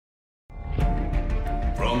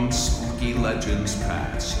From spooky legends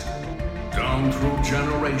past, down through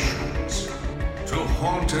generations, to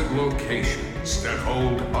haunted locations that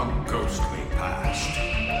hold a ghostly past.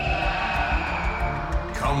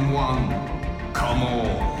 Come one, come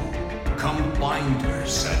all, come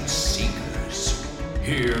finders and seekers.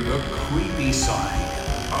 Hear the creepy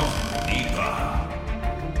side of NEPA.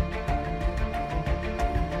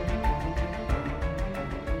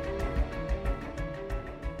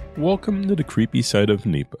 Welcome to the creepy side of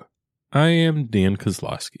NEPA. I am Dan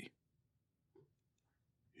Kozlowski.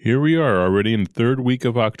 Here we are already in the third week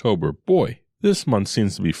of October. Boy, this month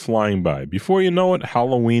seems to be flying by. Before you know it,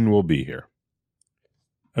 Halloween will be here.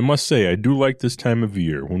 I must say, I do like this time of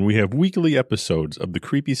year when we have weekly episodes of the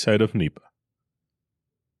creepy side of NEPA.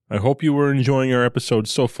 I hope you are enjoying our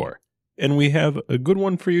episodes so far, and we have a good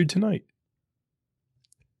one for you tonight.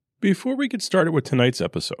 Before we get started with tonight's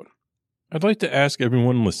episode, I'd like to ask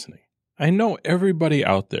everyone listening. I know everybody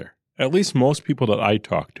out there, at least most people that I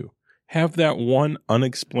talk to, have that one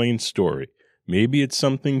unexplained story. Maybe it's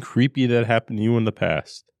something creepy that happened to you in the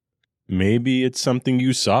past. Maybe it's something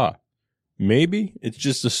you saw. Maybe it's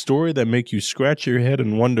just a story that makes you scratch your head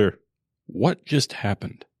and wonder, what just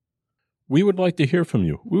happened? We would like to hear from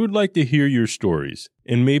you. We would like to hear your stories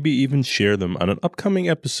and maybe even share them on an upcoming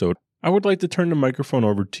episode. I would like to turn the microphone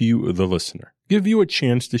over to you, the listener. Give you a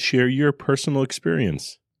chance to share your personal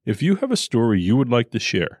experience. If you have a story you would like to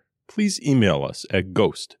share, please email us at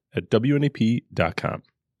ghost@wnep.com.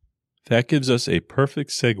 That gives us a perfect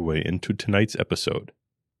segue into tonight's episode.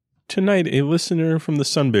 Tonight, a listener from the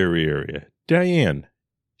Sunbury area, Diane,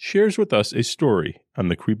 shares with us a story on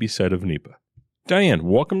the creepy side of NEPA. Diane,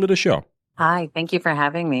 welcome to the show. Hi, thank you for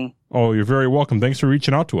having me. Oh, you're very welcome. Thanks for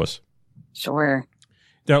reaching out to us. Sure.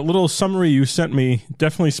 That little summary you sent me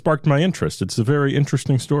definitely sparked my interest. It's a very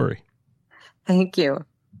interesting story. Thank you.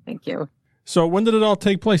 Thank you. So when did it all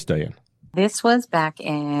take place, Diane? This was back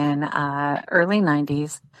in early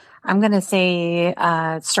 90s. I'm going to say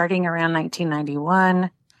starting around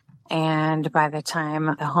 1991. And by the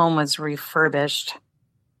time the home was refurbished,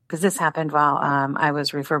 because this happened while I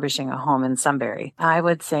was refurbishing a home in Sunbury, I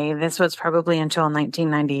would say this was probably until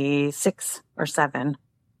 1996 or 7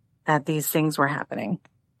 that these things were happening.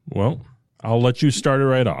 Well, I'll let you start it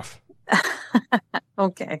right off.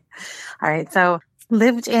 Okay. All right. So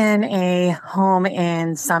lived in a home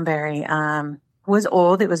in Sunbury. Was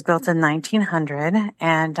old. It was built in 1900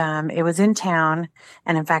 and it was in town.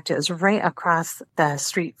 And in fact, it was right across the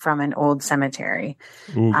street from an old cemetery.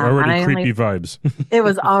 Ooh, already creepy vibes. It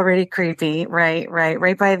was already creepy. Right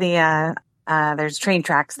by the, there's train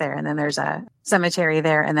tracks there and then there's a cemetery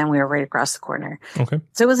there. And then we were right across the corner. Okay.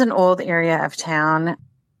 So it was an old area of town.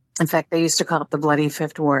 In fact, they used to call it the Bloody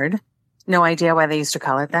Fifth Ward. No idea why they used to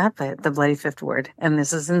call it that, but the Bloody Fifth Ward. And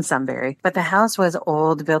this is in Sunbury. But the house was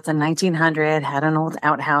old, built in 1900, had an old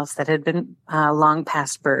outhouse that had been long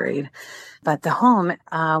past buried. But the home,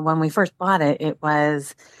 when we first bought it, it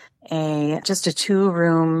was just a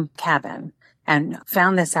 2-room cabin. And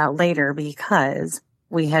found this out later because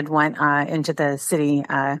we had went into the city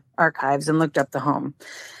archives and looked up the home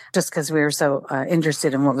just because we were so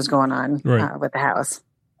interested in what was going on with the house.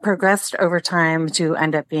 Progressed over time to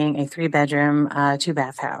end up being a 3-bedroom,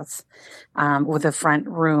 2-bath house with a front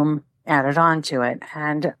room added on to it.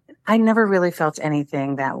 And I never really felt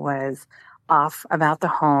anything that was off about the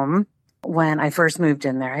home when I first moved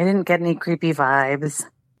in there. I didn't get any creepy vibes.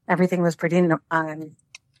 Everything was pretty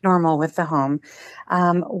normal with the home.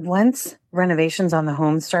 Once renovations on the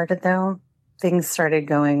home started, though, things started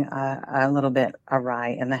going a little bit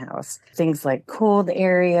awry in the house. Things like cold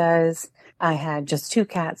areas. I had just 2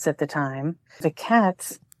 cats at the time. The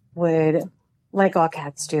cats would, like all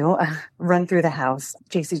cats do, run through the house,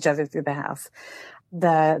 chase each other through the house.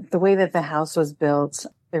 The way that the house was built,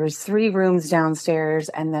 there was 3 rooms downstairs,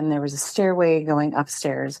 and then there was a stairway going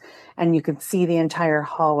upstairs, and you could see the entire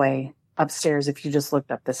hallway upstairs. If you just looked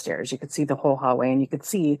up the stairs, you could see the whole hallway, and you could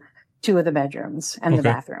see 2 of the bedrooms and the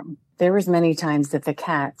bathroom. There was many times that the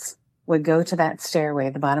cats would go to that stairway,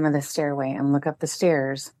 the bottom of the stairway, and look up the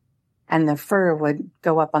stairs, and the fur would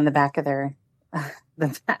go up on the back of their,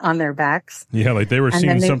 on their backs. Yeah, like they were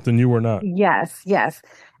seeing something you were not. Yes,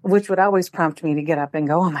 which would always prompt me to get up and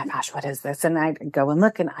go, oh my gosh, what is this? And I'd go and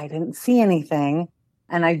look, and I didn't see anything.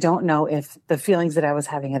 And I don't know if the feelings that I was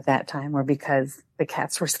having at that time were because the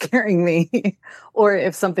cats were scaring me or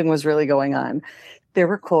if something was really going on. There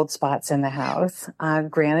were cold spots in the house.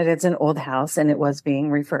 Granted, it's an old house and it was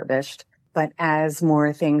being refurbished. But as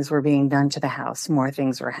more things were being done to the house, more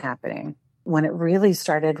things were happening. When it really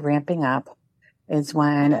started ramping up is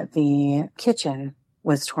when the kitchen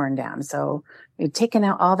was torn down. So We'd taken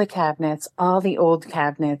out all the cabinets, all the old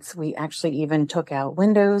cabinets. We actually even took out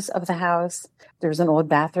windows of the house. There's an old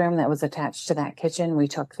bathroom that was attached to that kitchen. We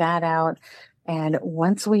took that out. And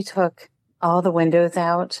once we took all the windows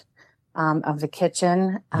out of the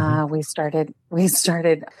kitchen, we started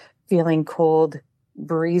feeling cold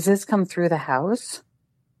breezes come through the house.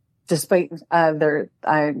 Despite I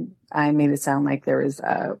made it sound like there was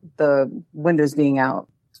the windows being out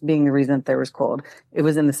being the reason that there was cold. It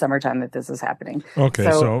was in the summertime that this was happening. Okay,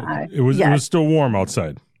 so it was still warm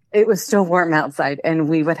outside. It was still warm outside, and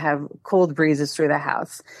we would have cold breezes through the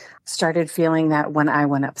house. Started feeling that when I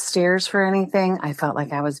went upstairs for anything, I felt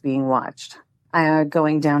like I was being watched.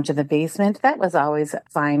 Going down to the basement, that was always a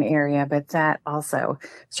fine area, but that also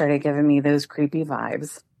started giving me those creepy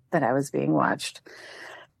vibes that I was being watched.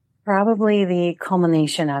 Probably the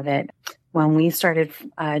culmination of it when we started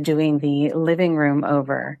doing the living room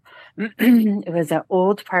over. It was an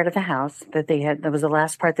old part of the house that that was the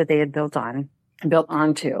last part that they had built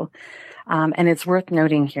onto. And it's worth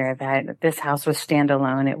noting here that this house was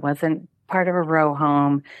standalone. It wasn't part of a row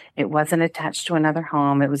home. It wasn't attached to another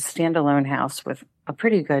home. It was a standalone house with a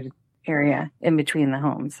pretty good area in between the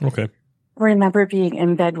homes. Okay. I remember being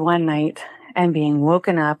in bed one night and being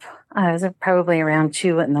woken up. It was probably around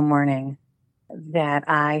 2 a.m. that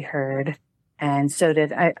I heard, and so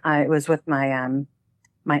did I was with my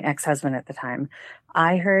my ex-husband at the time.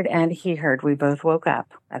 I heard and he heard. We both woke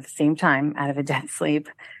up at the same time out of a dead sleep.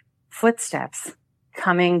 Footsteps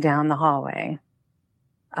coming down the hallway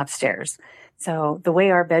upstairs. So the way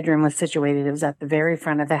our bedroom was situated, it was at the very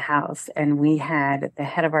front of the house, and we had the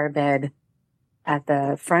head of our bed at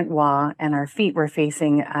the front wall, and our feet were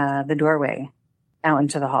facing the doorway out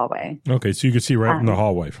into the hallway. Okay, so you could see right in the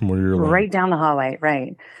hallway from where you're lying. Right down the hallway,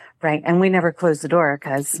 right. And we never closed the door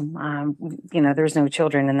because, there was no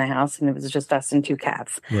children in the house, and it was just us and 2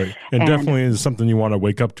 cats. Right, and definitely is something you want to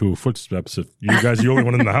wake up to, footsteps, if you guys are the only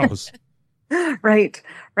one in the house. Right.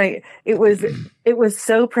 It was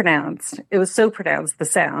so pronounced. It was so pronounced, the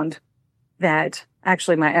sound, that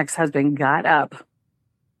actually my ex-husband got up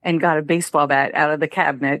and got a baseball bat out of the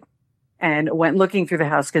cabinet and went looking through the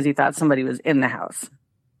house because he thought somebody was in the house.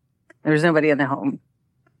 There was nobody in the home.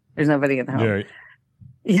 Yeah.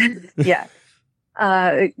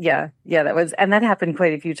 That happened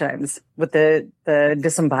quite a few times with the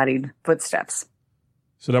disembodied footsteps.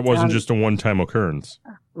 So that wasn't just a one-time occurrence.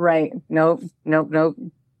 Right. Nope. That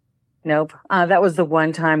was the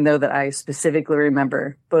one time, though, that I specifically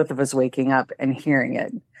remember both of us waking up and hearing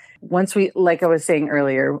it. Once we, like I was saying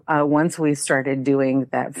earlier, once we started doing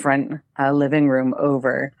that front living room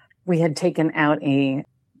over, we had taken out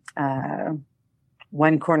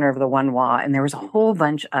one corner of the one wall, and there was a whole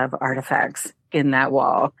bunch of artifacts in that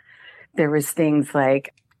wall. There was things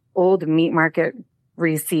like old meat market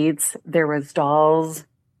receipts. There was dolls.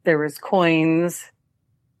 There was coins.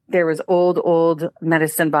 There was old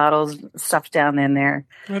medicine bottles stuffed down in there.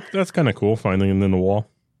 That's kind of cool, finding them in the wall.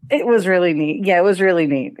 It was really neat. Yeah, it was really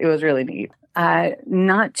neat.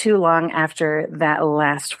 Not too long after that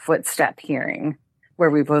last footstep hearing, where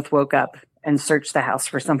we both woke up and searched the house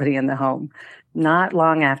for somebody in the home, not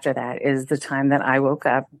long after that is the time that I woke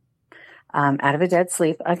up out of a dead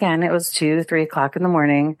sleep. Again, it was 2-3 o'clock in the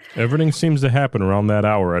morning. Everything seems to happen around that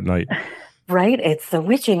hour at night. Right? It's the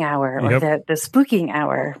witching hour or the spooking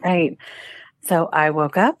hour, right? So I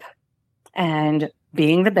woke up, and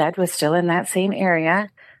being the bed was still in that same area,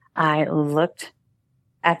 I looked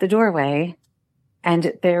at the doorway,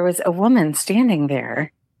 and there was a woman standing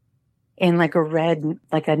there in like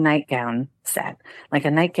a nightgown set, like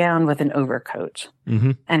a nightgown with an overcoat.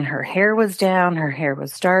 Mm-hmm. And her hair was down, her hair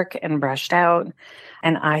was dark and brushed out.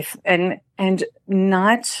 And and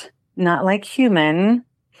not like human,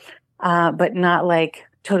 but not like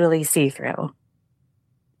totally see-through.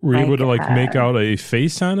 Were you able to make out a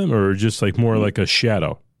face on him, or just like more like a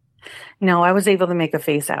shadow? No, I was able to make a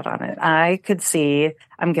face out on it. I could see,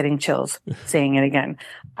 I'm getting chills saying it again.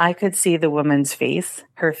 I could see the woman's face,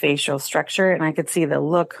 her facial structure, and I could see the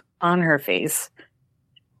look on her face.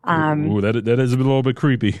 Ooh, that is a little bit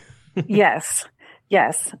creepy. Yes.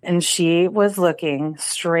 And she was looking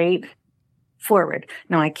straight forward.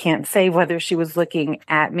 Now, I can't say whether she was looking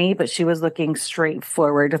at me, but she was looking straight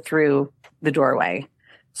forward through the doorway.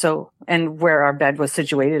 So, and where our bed was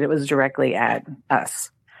situated, it was directly at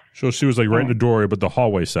us. So she was like right in the doorway, but the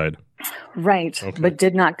hallway side. Right. Okay. But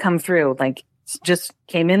did not come through. Like just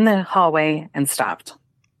came in the hallway and stopped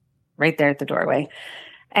right there at the doorway.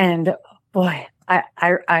 And boy,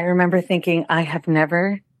 I remember thinking I have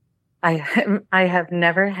never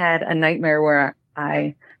had a nightmare where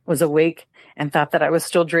I was awake and thought that I was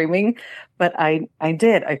still dreaming, but I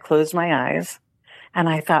did. I closed my eyes And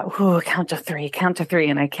I thought, ooh, count to three.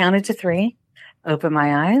 And I counted to three, opened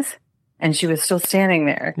my eyes, and she was still standing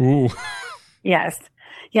there. Ooh. Yes.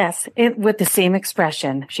 With the same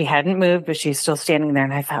expression. She hadn't moved, but she's still standing there.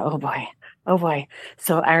 And I thought, oh boy.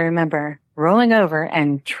 So I remember rolling over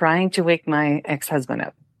and trying to wake my ex-husband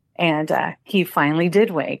up. And he finally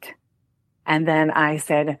did wake. And then I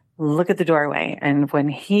said, look at the doorway. And when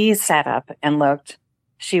he sat up and looked,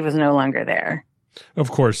 she was no longer there.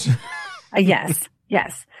 Of course. Yes.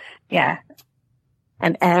 Yeah.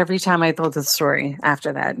 And every time I told the story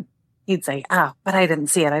after that, he'd say, but I didn't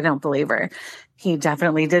see it. I don't believe her. He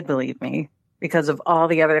definitely did believe me because of all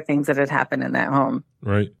the other things that had happened in that home.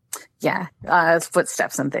 Right. Yeah.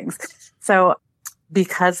 Footsteps and things. So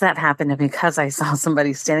because that happened and because I saw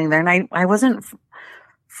somebody standing there, and I wasn't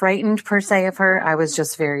frightened per se of her, I was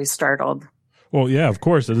just very startled. Well, yeah, of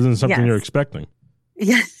course. It isn't something you're expecting.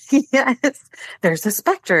 Yes. There's a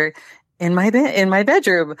specter in my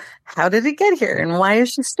bedroom. How did it get here? And why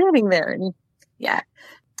is she standing there? And yeah.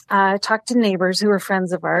 Talked to neighbors who were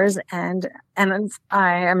friends of ours, and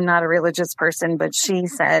I am not a religious person, but she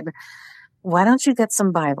said, why don't you get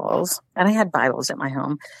some Bibles? And I had Bibles at my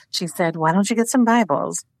home. She said, why don't you get some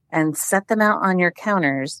Bibles and set them out on your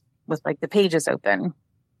counters with like the pages open?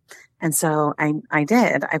 And so I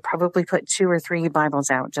did. I probably put 2 or 3 Bibles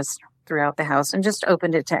out just throughout the house and just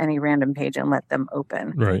opened it to any random page and let them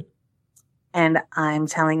open. Right. And I'm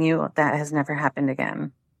telling you, that has never happened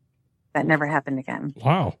again. That never happened again.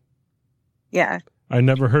 Wow. Yeah. I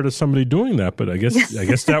never heard of somebody doing that, but I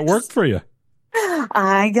guess that worked for you.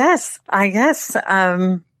 I guess.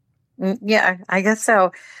 Yeah, I guess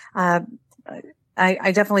so. I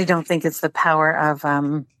definitely don't think it's the power of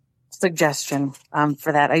suggestion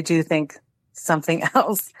for that. I do think something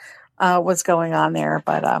else was going on there,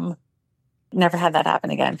 but never had that happen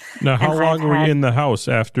again. Now, how long were you in the house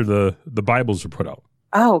after the Bibles were put out?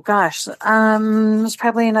 Oh gosh, it was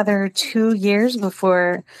probably another 2 years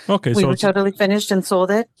before we were totally finished and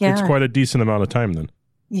sold it. Yeah, it's quite a decent amount of time then.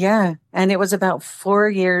 Yeah, and it was about 4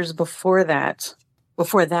 years before that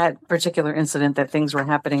particular incident, that things were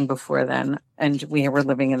happening before then, and we were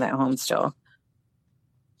living in that home still.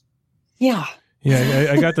 Yeah. Yeah,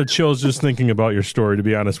 I got the chills just thinking about your story, to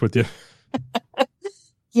be honest with you.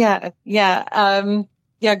 Yeah.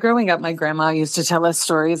 Yeah, growing up, my grandma used to tell us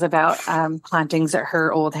stories about hauntings at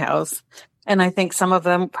her old house. And I think some of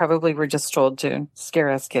them probably were just told to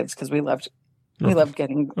scare us kids because we loved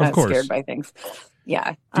getting scared by things.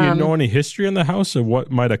 Yeah. Do you know any history in the house of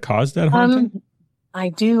what might have caused that haunting? I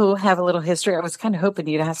do have a little history. I was kind of hoping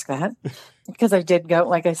you'd ask that because I did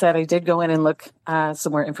go in and look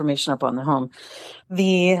some more information up on the home.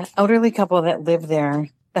 The elderly couple that lived there,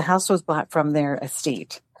 the house was bought from their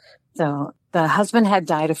estate. So the husband had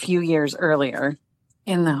died a few years earlier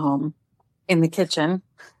in the home, in the kitchen.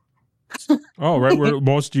 Oh, right. Where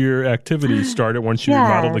most of your activities started once you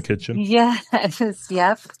remodeled the kitchen. Yes.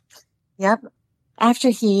 Yep. After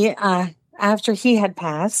he had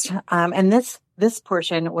passed, and this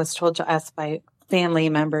portion was told to us by family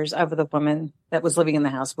members of the woman that was living in the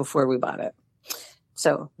house before we bought it.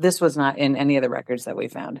 So this was not in any of the records that we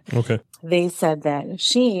found. Okay. They said that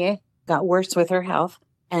she got worse with her health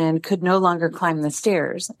and could no longer climb the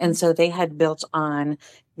stairs. And so they had built on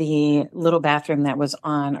the little bathroom that was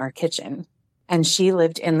on our kitchen. And she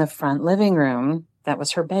lived in the front living room. That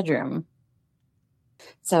was her bedroom.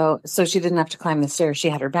 So she didn't have to climb the stairs. She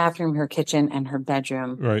had her bathroom, her kitchen, and her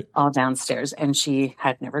bedroom all downstairs. And she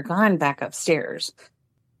had never gone back upstairs.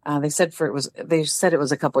 They said it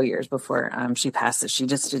was a couple years before she passed it. She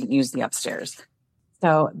just didn't use the upstairs.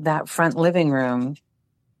 So that front living room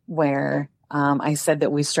where I said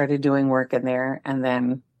that we started doing work in there and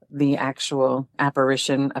then the actual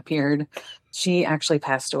apparition appeared, she actually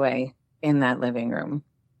passed away in that living room.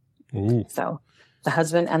 Ooh. So the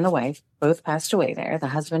husband and the wife both passed away there. The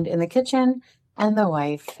husband in the kitchen and the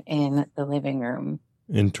wife in the living room.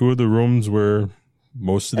 In 2 of the rooms where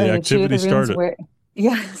most of the activity started.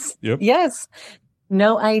 Yes. Yep. Yes.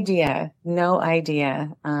 No idea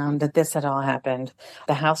that this had all happened.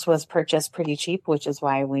 The house was purchased pretty cheap, which is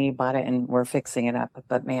why we bought it and we're fixing it up.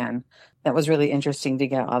 But man, that was really interesting to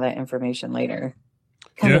get all that information later.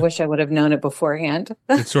 Kind of wish I would have known it beforehand.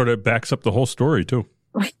 It sort of backs up the whole story too.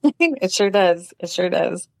 It sure does.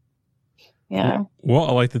 Yeah. Well,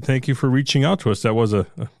 I'd like to thank you for reaching out to us. That was a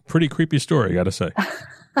pretty creepy story, I got to say.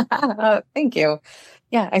 Thank you.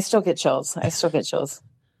 Yeah, I still get chills.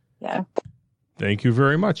 Yeah. Thank you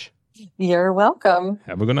very much. You're welcome.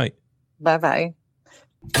 Have a good night. Bye-bye.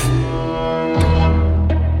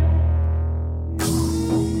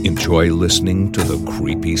 In enjoy listening to The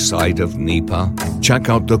Creepy Side of NEPA? Check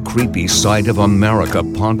out the Creepy Side of America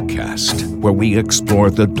podcast, where we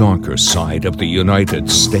explore the darker side of the United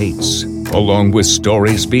States, along with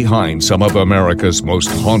stories behind some of America's most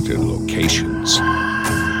haunted locations.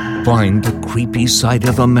 Find The Creepy Side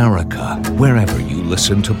of America wherever you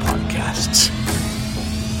listen to podcasts.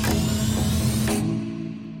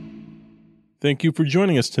 Thank you for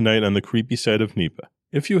joining us tonight on The Creepy Side of NEPA.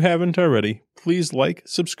 If you haven't already, please like,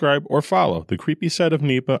 subscribe, or follow The Creepy Side of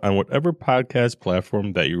NEPA on whatever podcast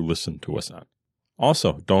platform that you listen to us on.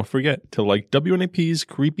 Also, don't forget to like WNAP's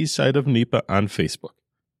Creepy Side of NEPA on Facebook.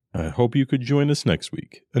 I hope you could join us next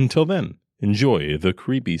week. Until then, enjoy The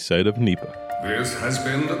Creepy Side of NEPA. This has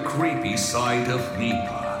been The Creepy Side of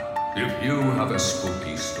NEPA. If you have a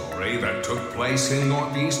spooky story that took place in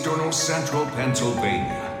northeastern or central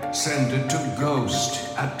Pennsylvania, send it to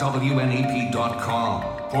ghost@WNEP.com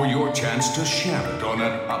for your chance to share it on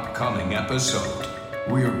an upcoming episode.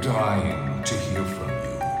 We're dying to hear from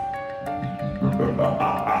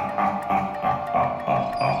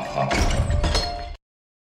you.